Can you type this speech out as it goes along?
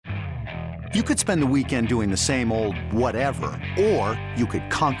You could spend the weekend doing the same old whatever, or you could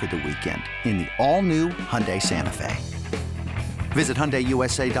conquer the weekend in the all-new Hyundai Santa Fe. Visit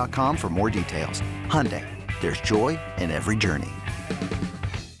HyundaiUSA.com for more details. Hyundai, there's joy in every journey.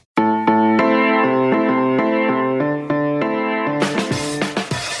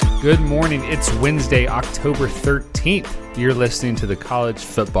 Good morning. It's Wednesday, October 13th. You're listening to the College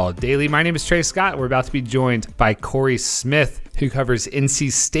Football Daily. My name is Trey Scott. We're about to be joined by Corey Smith, who covers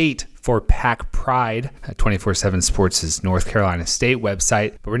NC State for Pack Pride, 24/7 Sports' North Carolina State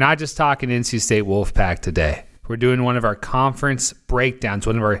website. But we're not just talking NC State Wolfpack today. We're doing one of our conference breakdowns,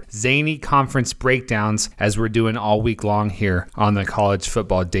 one of our zany conference breakdowns, as we're doing all week long here on the College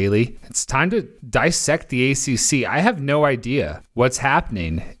Football Daily. It's time to dissect the ACC. I have no idea what's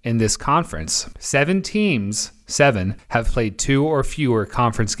happening in this conference. 7 teams have played 2 or fewer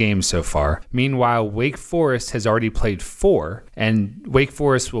conference games so far. Meanwhile, Wake Forest has already played 4, and Wake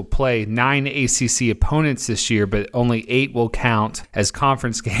Forest will play 9 ACC opponents this year, but only 8 will count as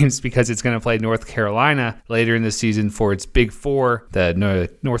conference games because it's going to play North Carolina later in the season for its Big Four. The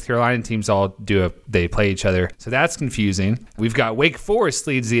North Carolina teams they play each other, so that's confusing. We've got Wake Forest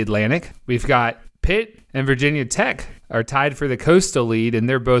leads the Atlantic. We've got Pitt and Virginia Tech are tied for the Coastal lead, and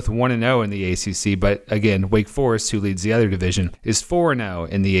they're both 1-0 in the ACC. But again, Wake Forest, who leads the other division, is 4-0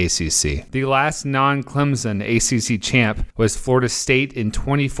 in the ACC. The last non-Clemson ACC champ was Florida State in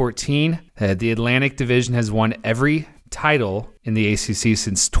 2014. The Atlantic Division has won every title in the ACC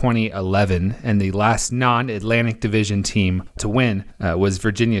since 2011, and the last non-Atlantic Division team to win was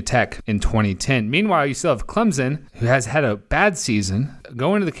Virginia Tech in 2010. Meanwhile, you still have Clemson, who has had a bad season,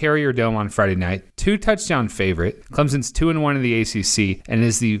 going to the Carrier Dome on Friday night, 2-touchdown favorite. Clemson's 2-1 in the ACC and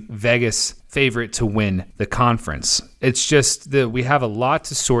is the Vegas favorite to win the conference. It's just that we have a lot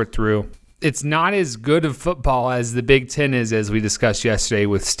to sort through. It's not as good of football as the Big Ten is, as we discussed yesterday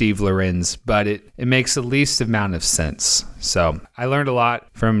with Steve Lorenz, but it makes the least amount of sense. So I learned a lot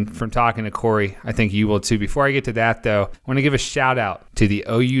from talking to Corey. I think you will too. Before I get to that, though, I want to give a shout out to the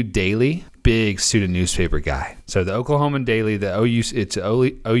OU Daily, big student newspaper guy. So the Oklahoman Daily, it's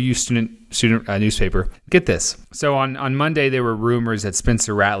OU student newspaper. Get this. So on Monday, there were rumors that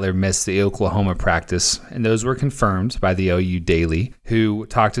Spencer Rattler missed the Oklahoma practice, and those were confirmed by the OU Daily, who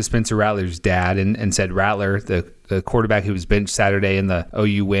talked to Spencer Rattler's dad and said Rattler, the quarterback who was benched Saturday in the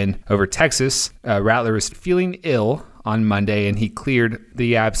OU win over Texas, Rattler was feeling ill on Monday, and he cleared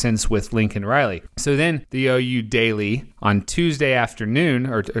the absence with Lincoln Riley. So then the OU Daily on Tuesday afternoon,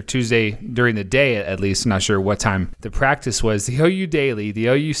 or Tuesday during the day at least, I'm not sure what time the practice was, the OU Daily, the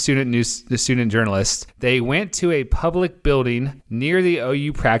OU the student journalists, they went to a public building near the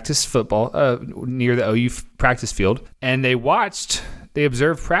OU practice field, and they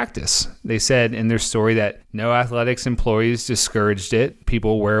observed practice. They said in their story that no athletics employees discouraged it.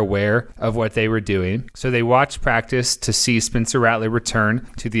 People were aware of what they were doing. So they watched practice to see Spencer Rattler return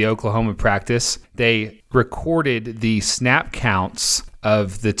to the Oklahoma practice. They recorded the snap counts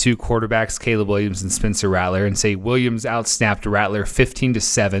of the 2 quarterbacks, Caleb Williams and Spencer Rattler, and say Williams outsnapped Rattler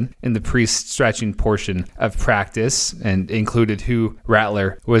 15-7 in the pre-stretching portion of practice, and included who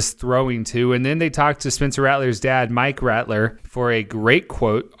Rattler was throwing to. And then they talked to Spencer Rattler's dad, Mike Rattler, for a great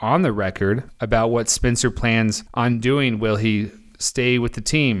quote on the record about what Spencer plans on doing. Will he stay with the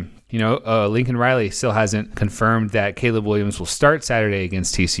team? Lincoln Riley still hasn't confirmed that Caleb Williams will start Saturday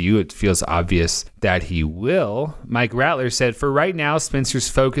against TCU. It feels obvious that he will. Mike Rattler said, for right now, Spencer's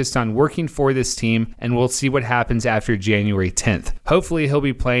focused on working for this team, and we'll see what happens after January 10th. Hopefully, he'll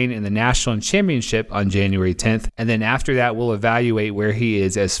be playing in the National Championship on January 10th, and then after that, we'll evaluate where he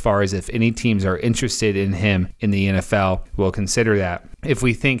is as far as if any teams are interested in him in the NFL. We'll consider that. If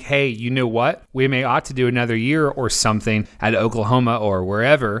we think, hey, you know what? We may ought to do another year or something at Oklahoma or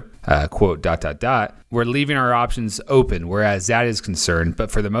wherever, quote, ... we're leaving our options open, whereas that is concerned.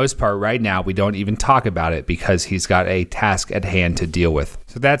 But for the most part, right now, we don't even talk about it because he's got a task at hand to deal with.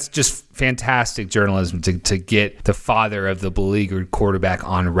 So that's just fantastic journalism to get the father of the beleaguered quarterback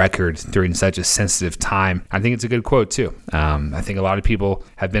on record during such a sensitive time. I think it's a good quote, too. I think a lot of people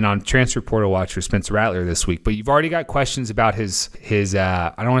have been on transfer portal watch for Spencer Rattler this week, but you've already got questions about his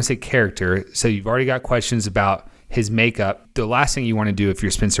I don't want to say character, so you've already got questions about his makeup. The last thing you want to do if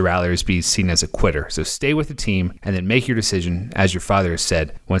you're Spencer Rattler is be seen as a quitter. So stay with the team and then make your decision, as your father has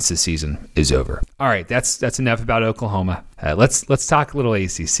said, once the season is over. All right, that's enough about Oklahoma. Let's talk a little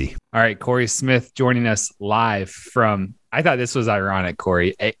ACC. All right, Corey Smith joining us live from, I thought this was ironic,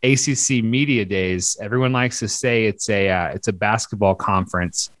 Corey, ACC Media Days. Everyone likes to say it's a basketball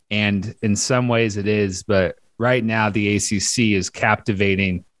conference, and in some ways it is, but right now the ACC is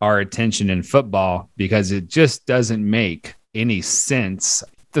captivating our attention in football because it just doesn't make any sense.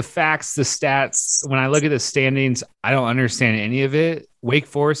 the facts, the stats. When I look at the standings, I don't understand any of it. Wake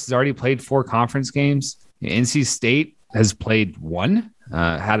Forest has already played 4 conference games. NC State has played 1,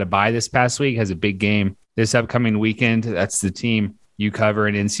 had a bye this past week, has a big game this upcoming weekend. That's the team you cover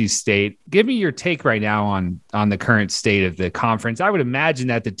in NC State. Give me your take right now on the current state of the conference. I would imagine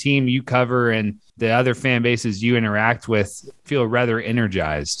that the team you cover and the other fan bases you interact with feel rather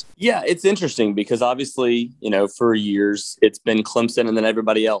energized. Yeah, it's interesting because obviously, for years it's been Clemson and then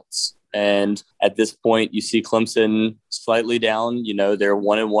everybody else. And at this point, you see Clemson slightly down. They're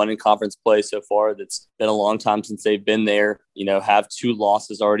 1-1 in conference play so far. That's been a long time since they've been there. Have 2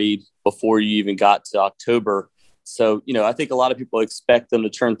 losses already before you even got to October. So, I think a lot of people expect them to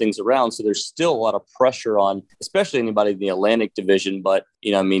turn things around. So there's still a lot of pressure on, especially anybody in the Atlantic division. But,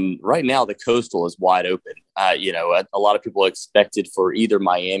 right now the Coastal is wide open. A lot of people expected for either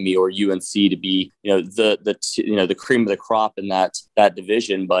Miami or UNC to be, the cream of the crop in that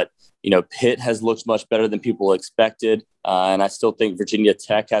division. But, Pitt has looked much better than people expected. And I still think Virginia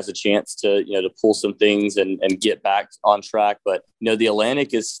Tech has a chance to pull some things and get back on track. But, the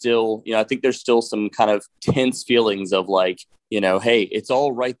Atlantic is still, I think there's still some kind of tense feelings of like, hey, it's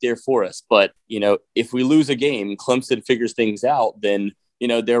all right there for us. But, if we lose a game, Clemson figures things out, then,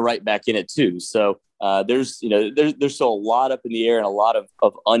 they're right back in it too. So there's still a lot up in the air and a lot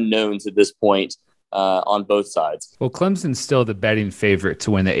of unknowns at this point. On both sides. Well, Clemson's still the betting favorite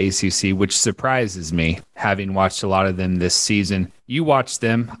to win the ACC, which surprises me, having watched a lot of them this season. You watched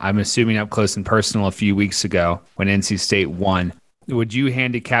them, I'm assuming, up close and personal a few weeks ago when NC State won. Would you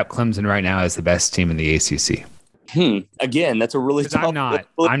handicap Clemson right now as the best team in the ACC? Again, that's a really tough...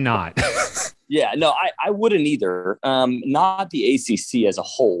 I'm not. Yeah, no, I wouldn't either. Not the ACC as a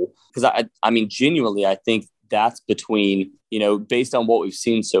whole, because I mean, genuinely, I think that's between... based on what we've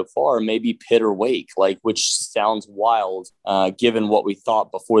seen so far, maybe Pitt or Wake, which sounds wild given what we thought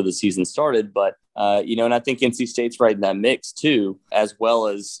before the season started. But, and I think NC State's right in that mix too, as well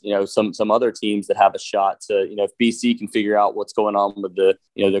as, some other teams that have a shot to, if BC can figure out what's going on with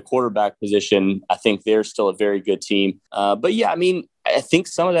the quarterback position, I think they're still a very good team. But yeah, I mean, I think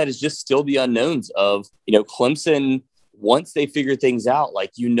some of that is just still the unknowns of, Clemson. Once they figure things out,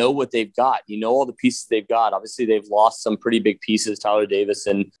 what they've got, all the pieces they've got. Obviously, they've lost some pretty big pieces. Tyler Davis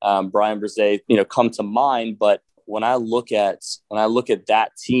and Brian Brzee, come to mind. But when I look at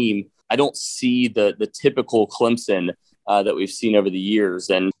that team, I don't see the typical Clemson that we've seen over the years.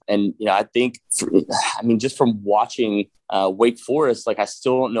 And I think, just from watching Wake Forest, I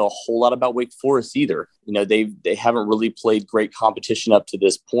still don't know a whole lot about Wake Forest either. They haven't really played great competition up to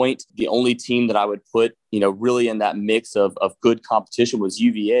this point. The only team that I would put, really in that mix of good competition was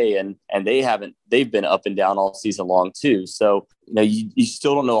UVA, and they've been up and down all season long too. So, you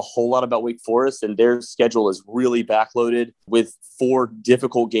still don't know a whole lot about Wake Forest, and their schedule is really backloaded with 4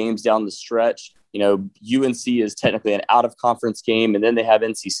 difficult games down the stretch. UNC is technically an out of conference game, and then they have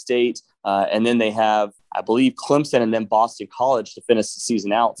NC State, and then they have, I believe, Clemson and then Boston College to finish the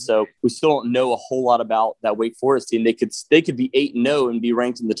season out. So we still don't know a whole lot about that Wake Forest team. They could be 8-0 and be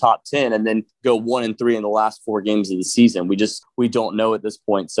ranked in the top 10 and then go 1-3 in the last 4 games of the season. We don't know at this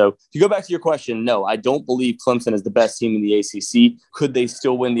point. So to go back to your question, no, I don't believe Clemson is the best team in the ACC. Could they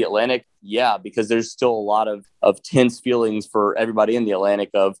still win the Atlantic? Yeah, because there's still a lot of tense feelings for everybody in the Atlantic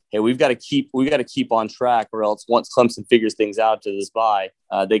of, hey, we've got to keep on track, or else once Clemson figures things out to this bye,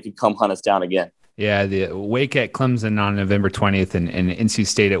 they could come hunt us down again. Yeah, the Wake at Clemson on November 20th and NC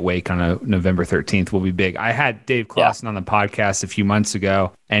State at Wake on November 13th will be big. I had Dave Clausen on the podcast a few months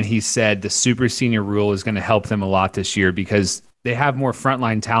ago, and he said the super senior rule is going to help them a lot this year because they have more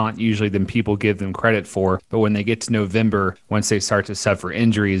frontline talent usually than people give them credit for. But when they get to November, once they start to suffer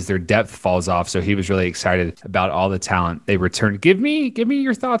injuries, their depth falls off. So he was really excited about all the talent they returned. Give me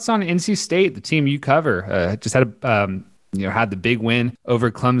your thoughts on NC State, the team you cover. Just had had the big win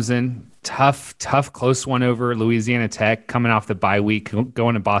over Clemson. Tough, close one over Louisiana Tech, coming off the bye week,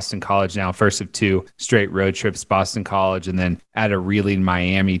 going to Boston College now, first of 2 straight road trips, Boston College, and then at a reeling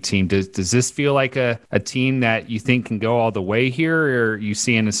Miami team. Does this feel like a team that you think can go all the way here, or are you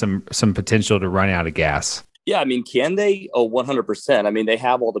seeing some potential to run out of gas? Yeah, I mean, can they? Oh, 100%. I mean, they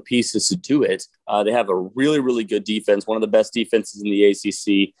have all the pieces to do it. They have a really, really good defense, one of the best defenses in the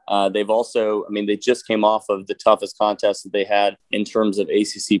ACC. They've also, they just came off of the toughest contest that they had in terms of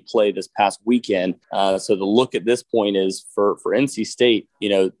ACC play this past weekend. So the look at this point is for NC State,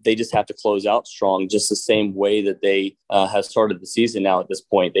 they just have to close out strong, just the same way that they have started the season now at this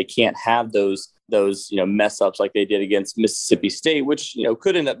point. They can't have those mess ups like they did against Mississippi State, which,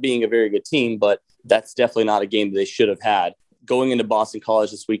 could end up being a very good team, but that's definitely not a game that they should have had. Going into Boston College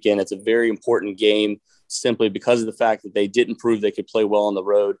this weekend, it's a very important game simply because of the fact that they didn't prove they could play well on the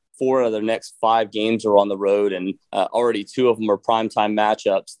road. 4 of their next 5 games are on the road, and already 2 of them are primetime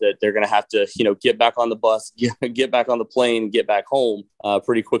matchups that they're going to have to, get back on the bus, get back on the plane, get back home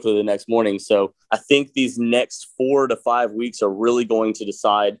pretty quickly the next morning. So I think these next 4 to 5 weeks are really going to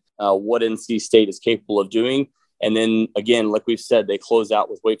decide what NC State is capable of doing. And then again, like we've said, they close out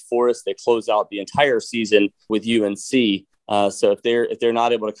with Wake Forest. They close out the entire season with UNC. So if they're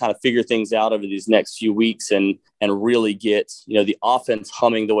not able to kind of figure things out over these next few weeks and really get the offense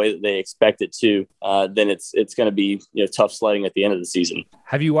humming the way that they expect it to, then it's going to be tough sledding at the end of the season.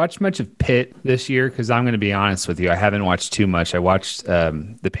 Have you watched much of Pitt this year? Because I'm going to be honest with you, I haven't watched too much. I watched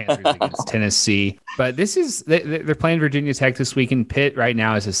the Panthers against Tennessee, but they're playing Virginia Tech this week, and Pitt right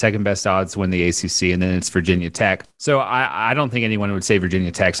now is the second best odds to win the ACC, and then it's Virginia Tech. So I don't think anyone would say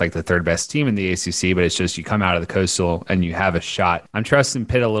Virginia Tech's like the third best team in the ACC, but it's just you come out of the Coastal and you have a shot. I'm trusting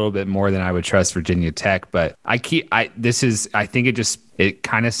Pitt a little bit more than I would trust Virginia Tech, but I think it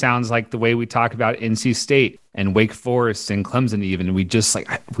kind of sounds like the way we talk about NC State and Wake Forest and Clemson even.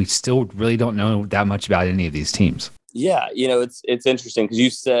 We still really don't know that much about any of these teams. Yeah, it's interesting because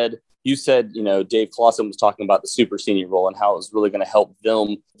you said, Dave Clawson was talking about the super senior role and how it was really going to help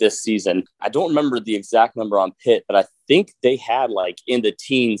them this season. I don't remember the exact number on Pitt, but I think they had like in the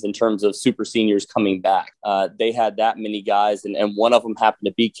teens in terms of super seniors coming back. They had that many guys, and one of them happened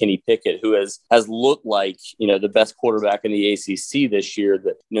to be Kenny Pickett, who has looked like, the best quarterback in the ACC this year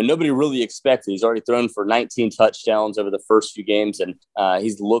that, nobody really expected. He's already thrown for 19 touchdowns over the first few games, and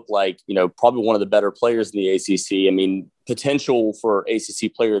he's looked like, probably one of the better players in the ACC. I mean, potential for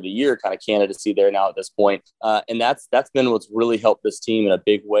ACC Player of the Year kind of candidacy there now at this point. And that's been what's really helped this team in a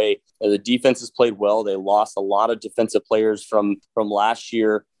big way. The defense has played well. They lost a lot of defensive players from last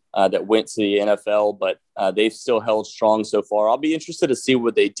year that went to the NFL, but they've still held strong so far. I'll be interested to see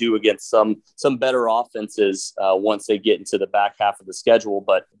what they do against some better offenses once they get into the back half of the schedule.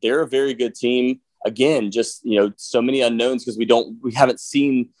 But they're a very good team. Again, just, so many unknowns because we haven't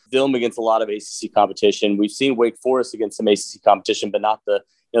seen them against a lot of ACC competition. We've seen Wake Forest against some ACC competition, but not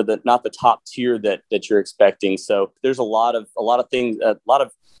the top tier that you're expecting. So there's a lot of things, a lot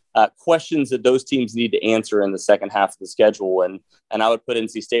of questions that those teams need to answer in the second half of the schedule. And I would put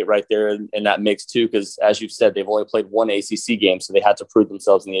NC State right there in that mix too, because as you've said, they've only played 1 ACC game, so they had to prove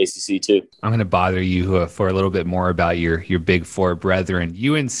themselves in the ACC too. I'm going to bother you for a little bit more about your Big Four brethren.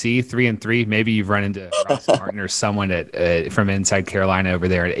 UNC 3-3. Maybe you've run into Ross Martin or someone from Inside Carolina over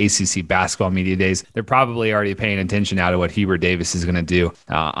there at ACC Basketball Media Days. They're probably already paying attention now to what Hubert Davis is going to do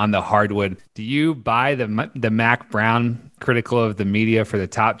on the hardwood. Do you buy the Mac Brown critical of the media for the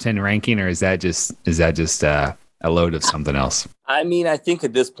top 10 ranking, or is that just a load of something else? I mean, I think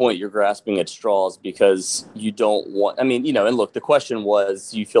at this point you're grasping at straws because you don't want, and look, the question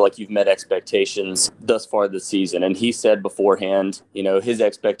was, you feel like you've met expectations thus far this season. And he said beforehand, his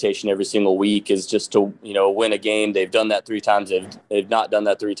expectation every single week is just to, win a game. They've done that 3 times. They've not done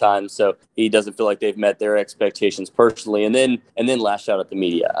that 3 times. So he doesn't feel like they've met their expectations personally. And then lashed out at the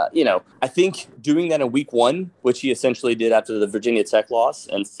media. I think doing that in week 1, which he essentially did after the Virginia Tech loss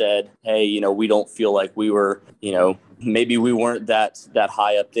and said, hey, we don't feel like we were, maybe we weren't that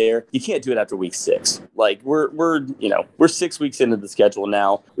high up there. You can't do it after week 6. Like we're 6 weeks into the schedule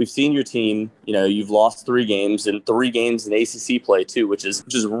now. We've seen your team, you've lost 3 games and 3 games in ACC play too, which is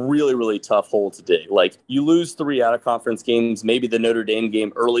really, really tough hole to dig. Like you lose 3 out of conference games, maybe the Notre Dame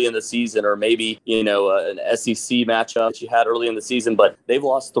game early in the season, or maybe, an SEC matchup that you had early in the season, but they've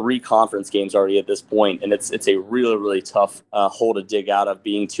lost 3 conference games already at this point. And it's a really, really tough hole to dig out of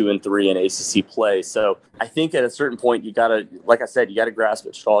being 2-3 in ACC play. So I think at a certain point, you got to, like I said, you got to grasp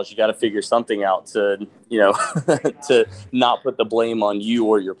at straws. You got to figure something out to, to not put the blame on you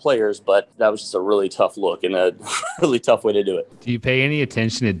or your players. But that was just a really tough look and a really tough way to do it. Do you pay any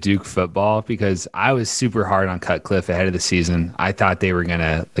attention to Duke football? Because I was super hard on Cutcliffe ahead of the season. I thought they were going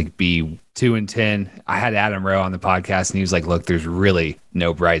to be 2-10. I had Adam Rowe on the podcast, and he was like, look, there's really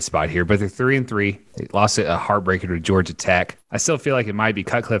no bright spot here, but they're 3-3. They lost a heartbreaker to Georgia Tech. I still feel like it might be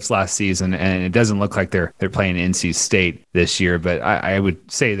Cutcliffe's last season, and it doesn't look like they're playing NC State this year, but I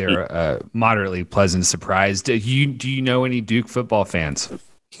would say they're a moderately pleasant surprise. Do you know any Duke football fans?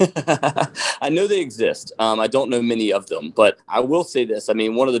 I know they exist. I don't know many of them, but I will say this. I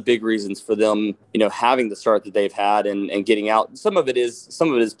mean, one of the big reasons for them, having the start that they've had and getting out, some of it is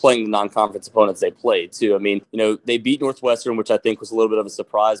playing the non-conference opponents they played too. I mean, they beat Northwestern, which I think was a little bit of a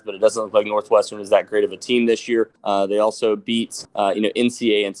surprise, but it doesn't look like Northwestern is that great of a team this year. They also beat,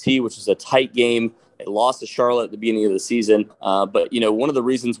 NC A&T, which was a tight game. They lost to Charlotte at the beginning of the season. But, one of the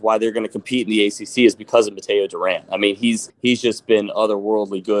reasons why they're going to compete in the ACC is because of Mateo Durant. I mean, he's just been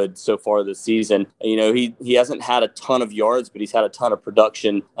otherworldly good so far this season. He hasn't had a ton of yards, but he's had a ton of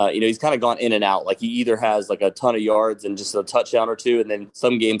production. He's kind of gone in and out. Like, he either has like a ton of yards and just a touchdown or two, and then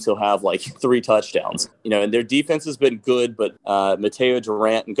some games he'll have like 3 touchdowns. And their defense has been good, but Mateo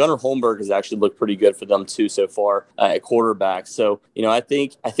Durant and Gunnar Holmberg has actually looked pretty good for them too so far at quarterback. So, I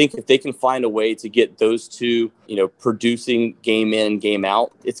think if they can find a way to get those two, producing game in, game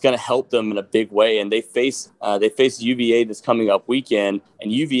out, it's going to help them in a big way. And they face UVA this coming up weekend,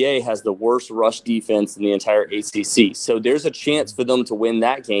 and UVA has the worst rush defense in the entire ACC. So there's a chance for them to win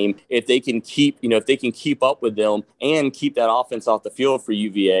that game if they can keep up with them and keep that offense off the field for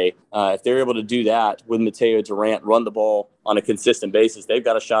UVA. If they're able to do that with Mateo Durant, run the ball on a consistent basis, they've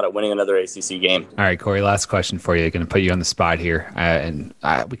got a shot at winning another ACC game. All right, Corey, last question for you. Going to put you on the spot here.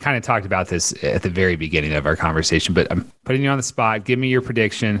 We kind of talked about this at the very beginning of our conversation, but I'm putting you on the spot. Give me your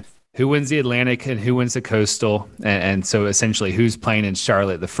prediction. Who wins the Atlantic and who wins the Coastal? And so essentially, who's playing in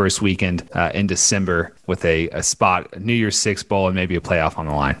Charlotte the first weekend in December with a spot, a New Year's Six Bowl, and maybe a playoff on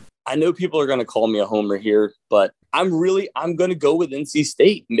the line? I know people are going to call me a homer here, but I'm going to go with NC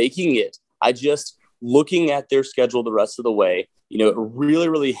State making it. Looking at their schedule the rest of the way, it really,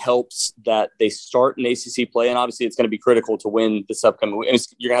 really helps that they start an ACC play. And obviously it's going to be critical to win this upcoming week.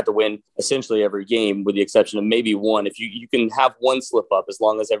 You're going to have to win essentially every game with the exception of maybe one. If you can have one slip up as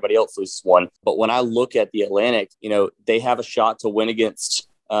long as everybody else loses one. But when I look at the Atlantic, they have a shot to win against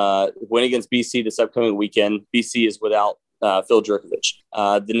BC this upcoming weekend. BC is without Phil Jerkovich.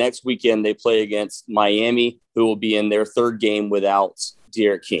 The next weekend they play against Miami, who will be in their third game without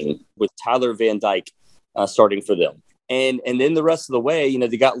De'Aaron King, with Tyler Van Dyke starting for them. And then the rest of the way,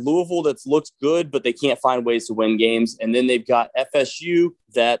 they got Louisville that's looked good, but they can't find ways to win games. And then they've got FSU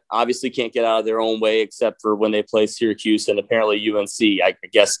that obviously can't get out of their own way except for when they play Syracuse and apparently UNC. I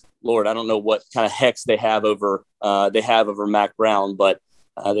guess, Lord, I don't know what kind of hex they have over Mac Brown, but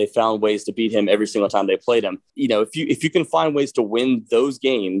they found ways to beat him every single time they played him. If you can find ways to win those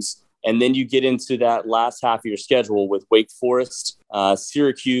games, and then you get into that last half of your schedule with Wake Forest,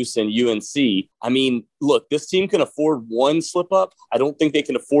 Syracuse, and UNC. I mean, look, this team can afford one slip up. I don't think they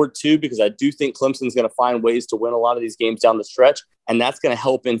can afford two, because I do think Clemson's going to find ways to win a lot of these games down the stretch, and that's going to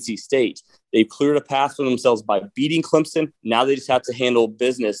help NC State. They've cleared a path for themselves by beating Clemson. Now they just have to handle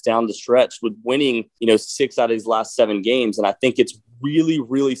business down the stretch with winning, 6 out of these last 7 games. And I think it's really,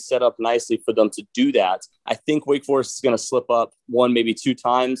 really set up nicely for them to do that. I think Wake Forest is going to slip up 1, maybe 2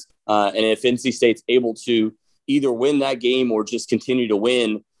 times. And if NC State's able to either win that game or just continue to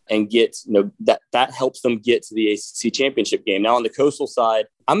win and get, that helps them get to the ACC championship game. Now on the Coastal side,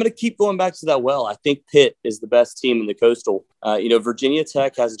 I'm going to keep going back to that well. I think Pitt is the best team in the Coastal. Virginia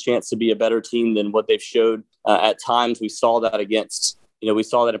Tech has a chance to be a better team than what they've showed at times. We saw that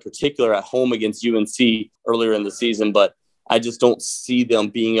in particular at home against UNC earlier in the season, but I just don't see them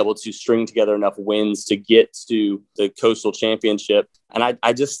being able to string together enough wins to get to the Coastal Championship. And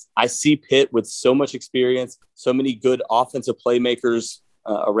I see Pitt with so much experience, so many good offensive playmakers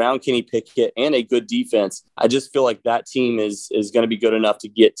around Kenny Pickett, and a good defense. I just feel like that team is going to be good enough to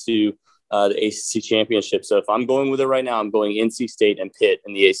get to the ACC Championship. So if I'm going with it right now, I'm going NC State and Pitt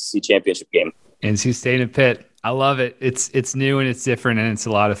in the ACC Championship game. NC State and Pitt. I love it. It's new and it's different and it's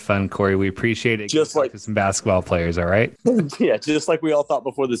a lot of fun, Corey. We appreciate it. Just like some basketball players, all right? Yeah, just like we all thought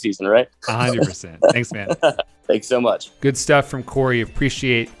before the season, right? 100%. Thanks, man. Thanks so much. Good stuff from Corey.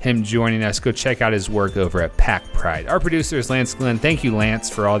 Appreciate him joining us. Go check out his work over at Pack Pride. Our producer is Lance Glenn. Thank you, Lance,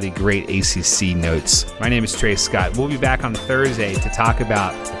 for all the great ACC notes. My name is Trey Scott. We'll be back on Thursday to talk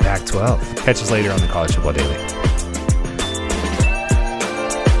about the Pac-12. Catch us later on the College Football Daily.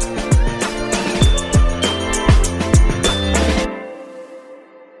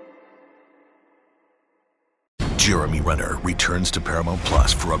 Jeremy Renner returns to Paramount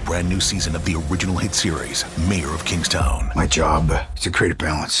Plus for a brand new season of the original hit series, Mayor of Kingstown. My job is to create a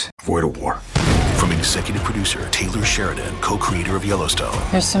balance, avoid a war. From executive producer Taylor Sheridan, co-creator of Yellowstone.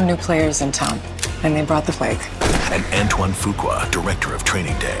 There's some new players in town, and they brought the plague. And Antoine Fuqua, director of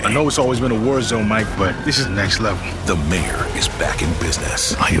Training Day. I know it's always been a war zone, Mike, but this is next level. The Mayor is back in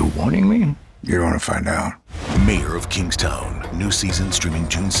business. Are you warning me? You're going to find out. Mayor of Kingstown. New season streaming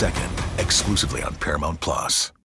June 2nd, exclusively on Paramount Plus.